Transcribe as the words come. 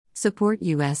Support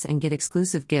US and get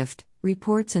exclusive gift,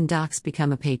 reports and docs.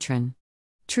 Become a patron.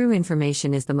 True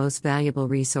information is the most valuable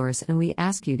resource and we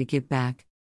ask you to give back.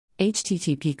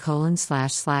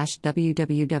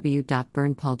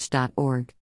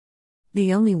 http://www.burnpulch.org.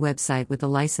 The only website with a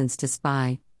license to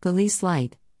spy, police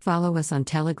light. Follow us on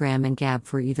Telegram and Gab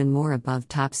for even more above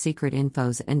top secret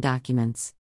infos and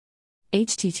documents.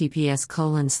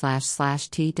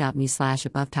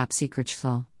 https://t.me/above top secret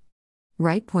schfl.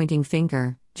 Right pointing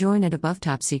finger, join at above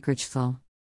top secret schfl.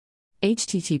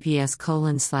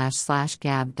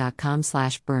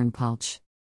 https://gab.com/burnpulch.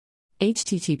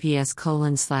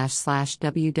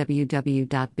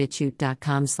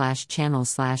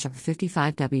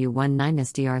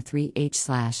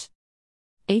 https://www.bitchute.com/channel/55w19sdr3h/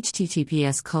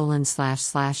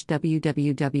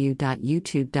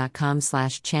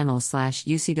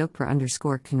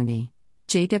 https://www.youtube.com/channel/ucdokper_community.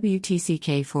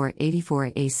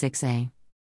 JWTCK484A6A.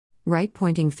 Right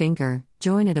pointing finger,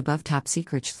 join at above top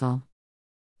secret schfl.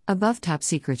 Above top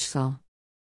secret schfl.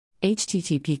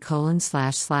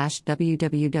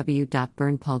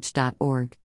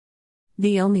 http://www.burnpulch.org.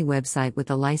 The only website with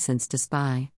a license to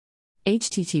spy.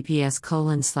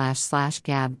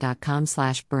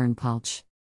 https://gab.com/burnpulch.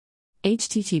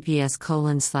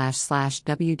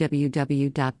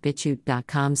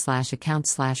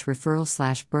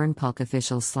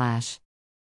 https://www.bitchute.com/account/referral/burnpulchofficial/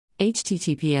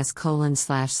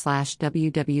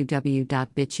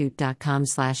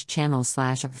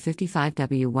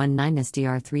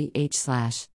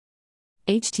 https://www.bitchute.com/channel/55w19sdr3h/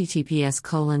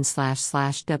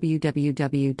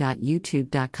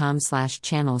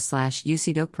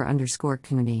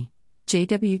 https://www.youtube.com/channel/ucdokper_community.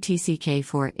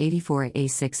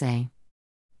 JWTCK484A6A.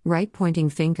 Right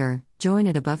pointing finger, join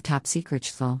at above top secret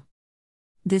schfl.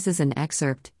 This is an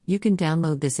excerpt. You can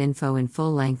download this info in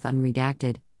full length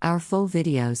unredacted, our full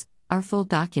videos, our full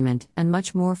document, and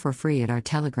much more for free at our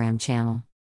Telegram channel.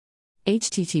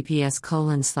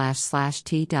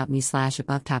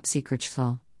 https://t.me/above top secret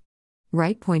schfl.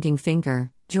 Right pointing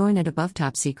finger, join at above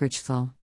top secret schfl.